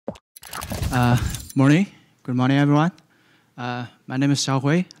Uh, Morning. Good morning, everyone. My name is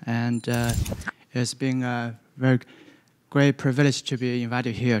Xiaohui, and it's been a very great privilege to be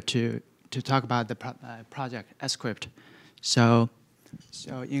invited here to talk about the project sCrypt. So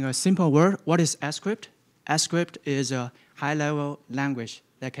in a simple word, what is sCrypt? sCrypt is a high-level language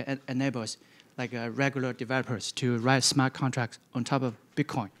that can enable like regular developers to write smart contracts on top of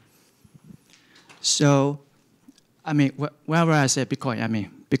Bitcoin. So, I mean, whenever I say Bitcoin, I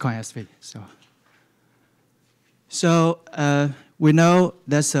mean Bitcoin SV. So we know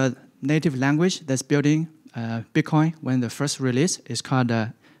there's a native language that's building Bitcoin when the first release is called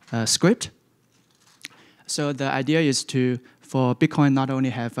sCrypt. So the idea is for Bitcoin not only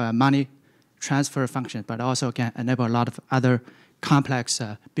have money transfer function, but also can enable a lot of other complex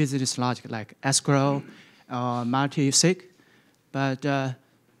business logic like escrow or multi-sig. But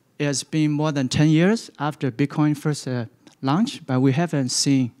it's been more than 10 years after Bitcoin first launched, but we haven't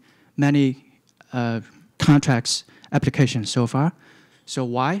seen many contracts applications so far. So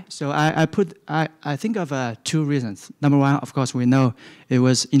why? So I think of two reasons. Number one, of course, we know it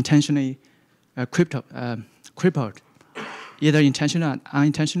was intentionally crippled, either intentionally or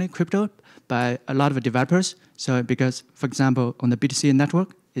unintentionally crippled by a lot of developers. So because, for example, on the BTC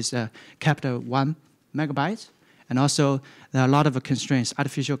network, it's capped at 1 megabyte. And also, there are a lot of constraints,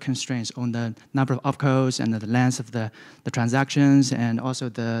 artificial constraints on the number of opcodes and the length of the transactions and also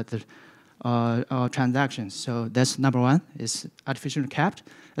the transactions. So that's number one, is artificially capped.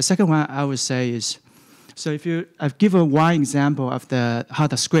 The second one I would say is, so I've given one example of how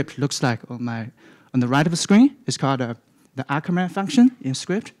the script looks like on the right of the screen. It's called the Ackermann function in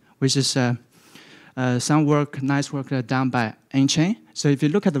script, which is some nice work done by N-Chain. So if you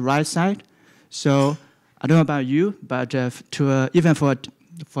look at the right side, so I don't know about you, but even for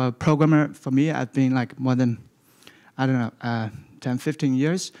a programmer, for me, I've been like more than, I don't know, 10, 15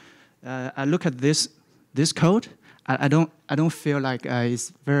 years. I look at this code. I don't feel like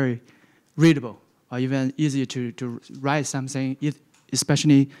it's very readable or even easy to write something,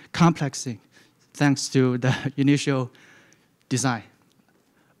 especially complex thing, thanks to the initial design.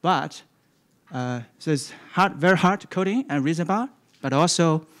 But so it's very hard coding and reason about, but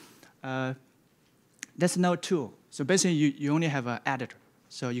also there's no tool. So basically, you only have an editor.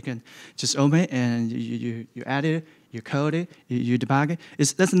 So you can just open it and you edit it, you code it, you debug it.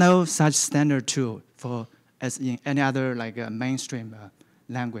 There's no such standard tool as in any other like mainstream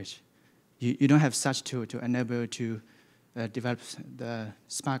language. You don't have such tool to enable you to develop the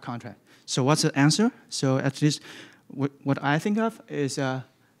smart contract. So what's the answer? So at least what I think of is the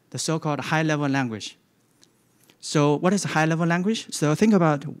so-called high-level language. So what is a high-level language? So think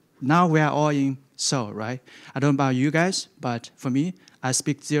about, now we are all in Seoul, right? I don't know about you guys, but for me, I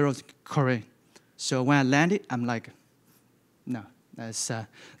speak zero Korean. So when I landed, I'm like, no,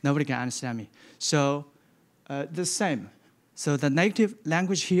 nobody can understand me. So the same. So the native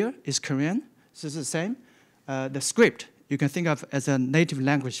language here is Korean. So it's the same. The script, you can think of as a native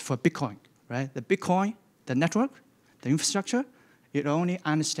language for Bitcoin, right? The Bitcoin, the network, the infrastructure, it only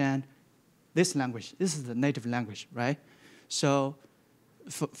understands this language. This is the native language, right? So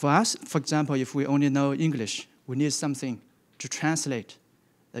for us, for example, if we only know English, we need something to translate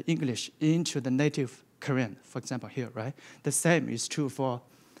the English into the native Korean, for example, here, right? The same is true for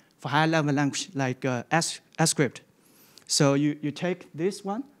high-level language like sCrypt. So you take this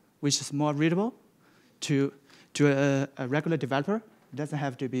one, which is more readable, to a regular developer. It doesn't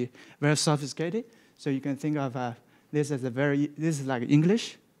have to be very sophisticated. So you can think of this is like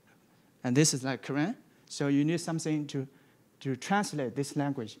English, and this is like Korean. So you need something to translate this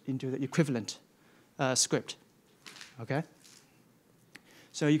language into the equivalent script, okay?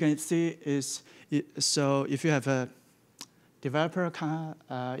 So you can see so if you have a developer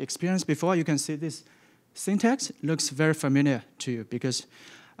experience before, you can see this syntax looks very familiar to you because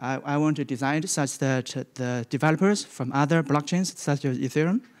I want to design it such that the developers from other blockchains, such as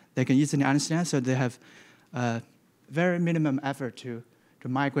Ethereum, they can easily understand, so they have very minimum effort to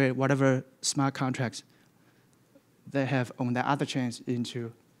migrate whatever smart contracts they have on the other chains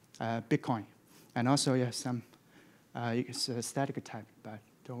into Bitcoin. And also, yeah, it's a static type, but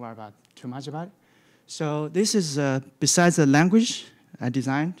don't worry about too much about it. So this is, besides the language I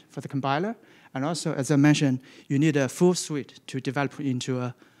designed for the compiler, and also, as I mentioned, you need a full suite to develop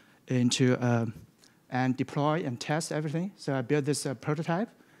into and deploy and test everything. So I built this prototype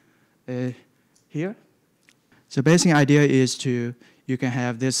here. So basic idea is you can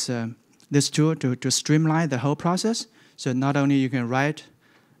have this tool to streamline the whole process. So not only you can write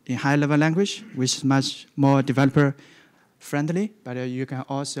in high-level language, which is much more developer-friendly, but you can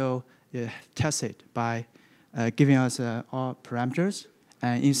also test it by giving us all parameters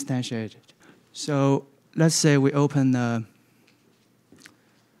and instantiate it So let's say we open a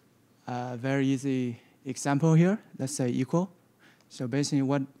very easy example here. Let's say equal. So basically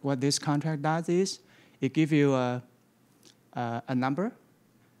what this contract does is it gives you a number.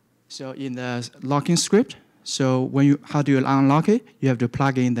 So in the locking script, so how do you unlock it? You have to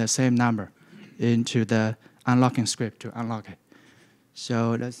plug in the same number into the unlocking script to unlock it.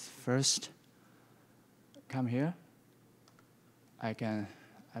 So let's first come here. I don't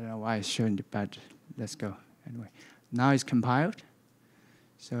know why it's showing it, but let's go anyway. Now it's compiled.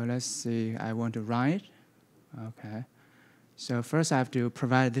 So let's see, I want to run it. Okay. So first I have to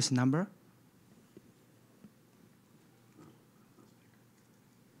provide this number.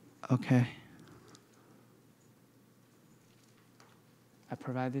 Okay. I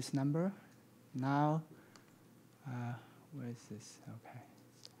provide this number. Now, where is this? Okay.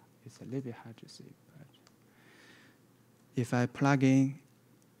 It's a little bit hard to see, but if I plug in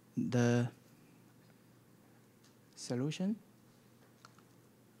the solution,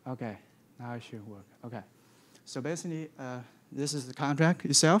 okay, now it should work. Okay. So basically, this is the contract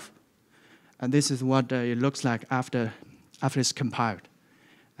itself, and this is what it looks like after it's compiled,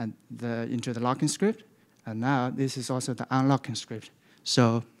 and into the locking script. And now this is also the unlocking script.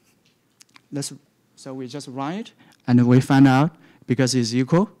 So we just run it, and we find out because it's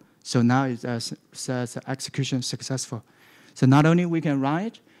equal. So now it says execution successful. So not only we can run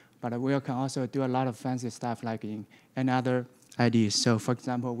it, but we can also do a lot of fancy stuff like in any other IDs. So for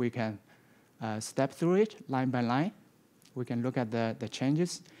example, we can step through it line by line. We can look at the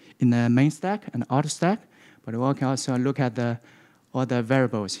changes in the main stack and auto stack, but we can also look at all the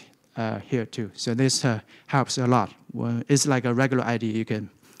variables here too. So this helps a lot. Well, it's like a regular ID. You can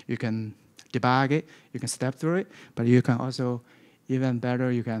debug it, you can step through it, but you can also, even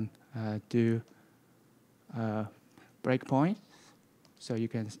better, you can do breakpoint. So you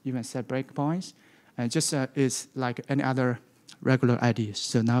can even set breakpoints, and just it's like any other regular IDs.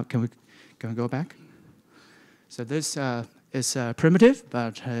 So now can we go back? So this is primitive,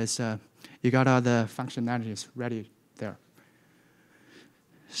 but you got all the functionalities ready there.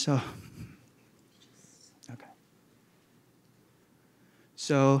 So, okay.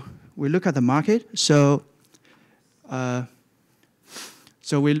 So we look at the market. So,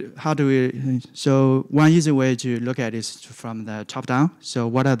 so one easy way to look at it is from the top down. So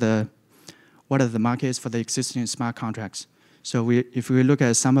what are the markets for the existing smart contracts? So if we look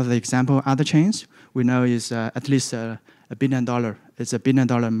at some of the example other chains, we know is at least $1 billion. It's $1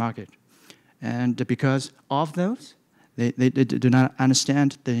 billion market, and because of those, they do not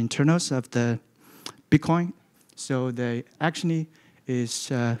understand the internals of the Bitcoin, so they actually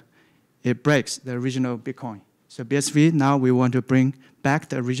it breaks the original Bitcoin. So BSV, now we want to bring back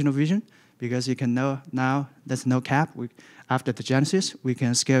the original vision, because you can know now there's no cap. After the genesis, we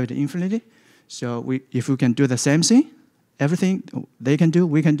can scale it infinitely. So if we can do the same thing, everything they can do,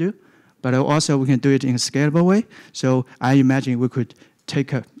 we can do, but also we can do it in a scalable way. So I imagine we could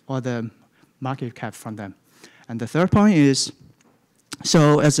take all the market cap from them. And the third point is,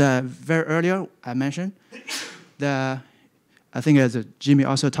 so as very earlier I mentioned, I think as Jimmy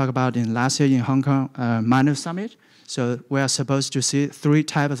also talked about in last year in Hong Kong Miner Summit, so we are supposed to see 3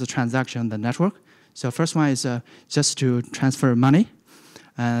 types of transaction on the network. So first one is just to transfer money.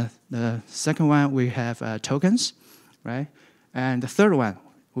 The second one, we have tokens, right? And the third one,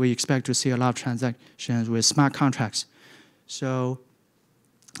 we expect to see a lot of transactions with smart contracts. So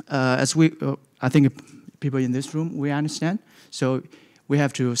as I think people in this room, we understand. So we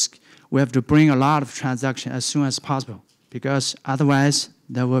have to bring a lot of transactions as soon as possible, because otherwise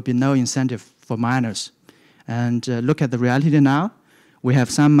there will be no incentive for miners. And look at the reality now. We have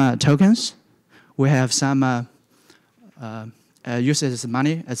some tokens. We have some uses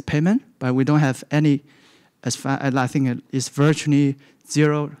money as payment, but we don't have any, as far as I think it's virtually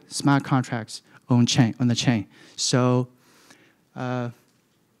 0 smart contracts on the chain. So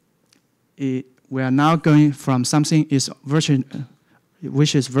we are now going from something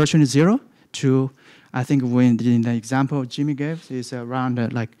which is virtually 0 to, I think when in the example Jimmy gave is around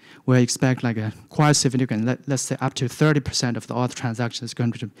we expect a quite significant, let's say up to 30% of all the transactions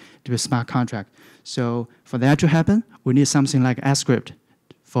going to be smart contract. So for that to happen, we need something like sCrypt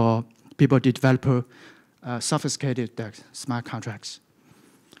for people to develop sophisticated smart contracts.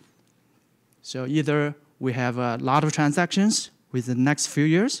 So either we have a lot of transactions within the next few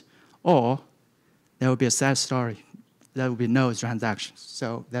years, or there will be a sad story. There will be no transactions.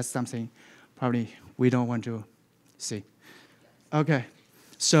 So that's something probably we don't want to see. Okay,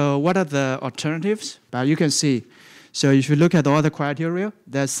 so what are the alternatives? But you can see, so if you look at all the criteria,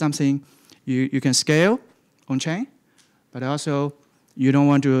 there's something you can scale on chain, but also you don't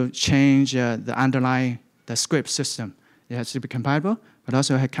want to change the underlying script system. It has to be compatible, but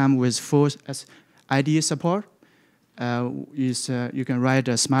also come with full IDE support. You can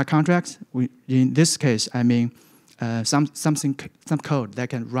write smart contracts. In this case, I mean some code that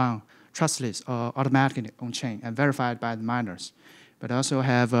can run trustless or automatically on chain and verified by the miners. But also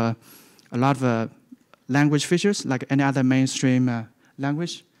have a lot of language features like any other mainstream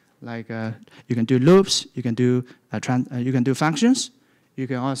language. Like you can do loops, you can do functions, you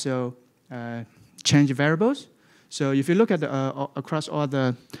can also change variables. So if you look at across all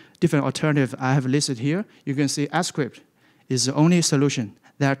the different alternatives I have listed here, you can see sCrypt is the only solution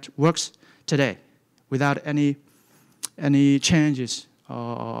that works today without any changes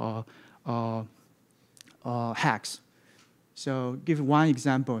or hacks. So give one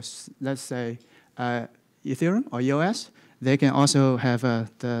example. Let's say Ethereum or EOS. They can also have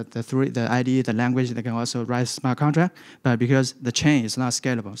the IDE, the language. They can also write smart contract, but because the chain is not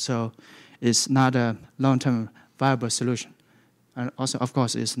scalable, so it's not a long-term viable solution. And also, of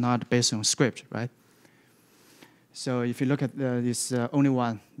course, it's not based on sCrypt, right? So if you look at this only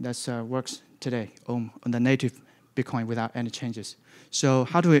one that works today on the native Bitcoin without any changes. So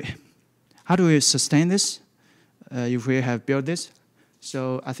how do we sustain this if we have built this?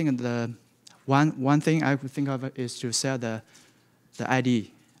 So I think the one thing I would think of is to sell the IDE,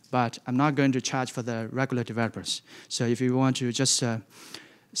 but I'm not going to charge for the regular developers. So if you want to just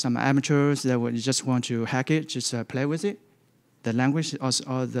some amateurs that would just want to hack it, just play with it. The language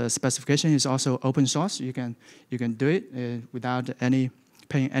or the specification is also open source. You can do it without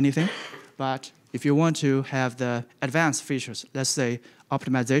paying anything. But if you want to have the advanced features, let's say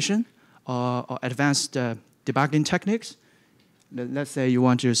optimization or advanced debugging techniques, let's say you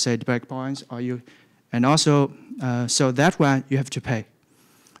want to say breakpoints, and also so that one you have to pay.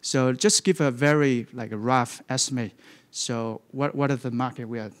 So just give a very a rough estimate. So what is the market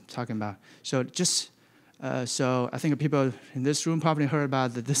we are talking about? So just so I think people in this room probably heard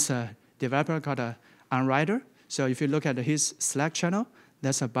about this developer called Unwriter. So if you look at his Slack channel,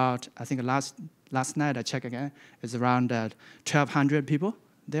 that's about, I think last night I checked again, it's around 1,200 people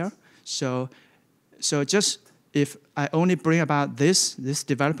there. So just if I only bring about these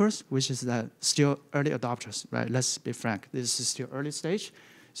developers, which is still early adopters, right? Let's be frank, this is still early stage.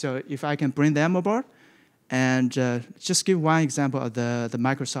 So if I can bring them aboard, and just give one example of the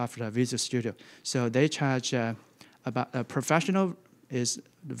Microsoft Visual Studio. So they charge about a professional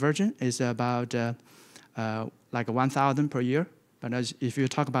version is about like 1,000 per year. But if you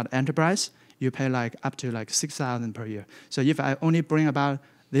talk about enterprise, you pay up to 6,000 per year. So if I only bring about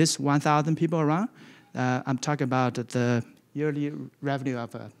this 1,000 people around, I'm talking about the yearly revenue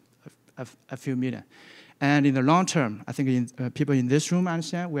of a few million. And in the long term, I think people in this room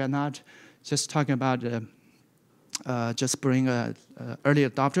understand we are not just talking about just bring early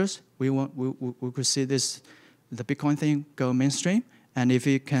adopters. We could see the Bitcoin thing go mainstream, and if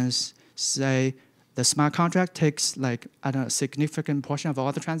you can say the smart contract takes I don't know, a significant portion of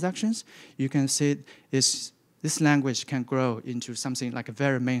all the transactions, you can see this language can grow into something like a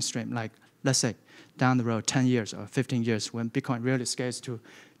very mainstream. Let's say down the road, 10 years or 15 years, when Bitcoin really scales to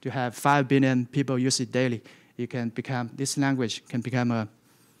have 5 billion people use it daily, this language can become a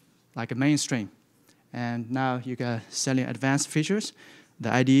mainstream. And now you got selling advanced features.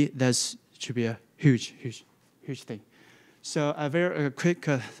 The IDE, that should be a huge thing. So a very quick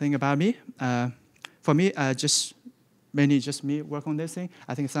thing about me. For me, mainly just me work on this thing.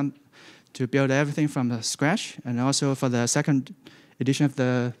 I think to build everything from scratch, and also for the second edition of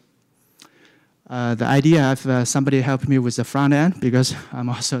the idea, I have somebody help me with the front end because I'm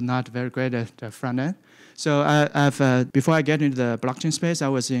also not very great at the front end. So before I get into the blockchain space, I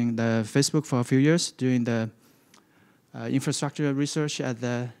was in the Facebook for a few years doing the infrastructure research at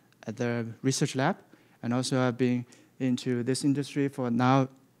the research lab, and also I've been into this industry for now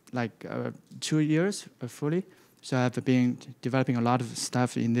 2 years fully. So I've been developing a lot of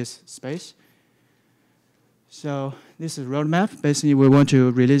stuff in this space. So this is a roadmap. Basically, we want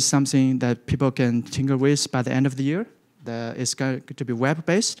to release something that people can tinker with by the end of the year. It's going to be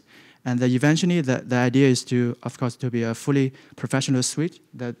web-based. And eventually, the idea is of course, to be a fully professional suite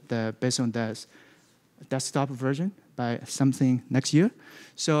based on the desktop version by something next year.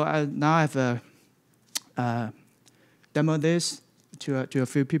 So now I've demoed this to a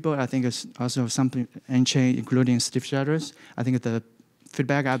few people. I think it's also something in-chain, including Steve Shatters. I think the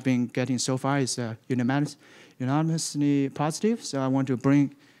feedback I've been getting so far is unanimously positive. So I want to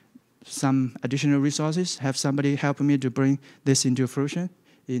bring some additional resources, have somebody help me to bring this into fruition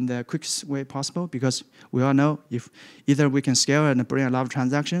in the quickest way possible, because we all know if either we can scale and bring a lot of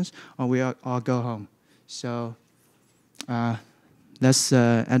transactions, or we all go home. So that's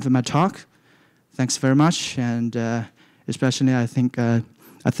end of my talk. Thanks very much, and especially I thank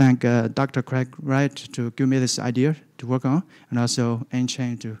Dr. Craig Wright to give me this idea to work on, and also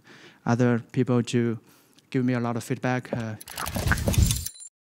Chain to other people to give me a lot of feedback.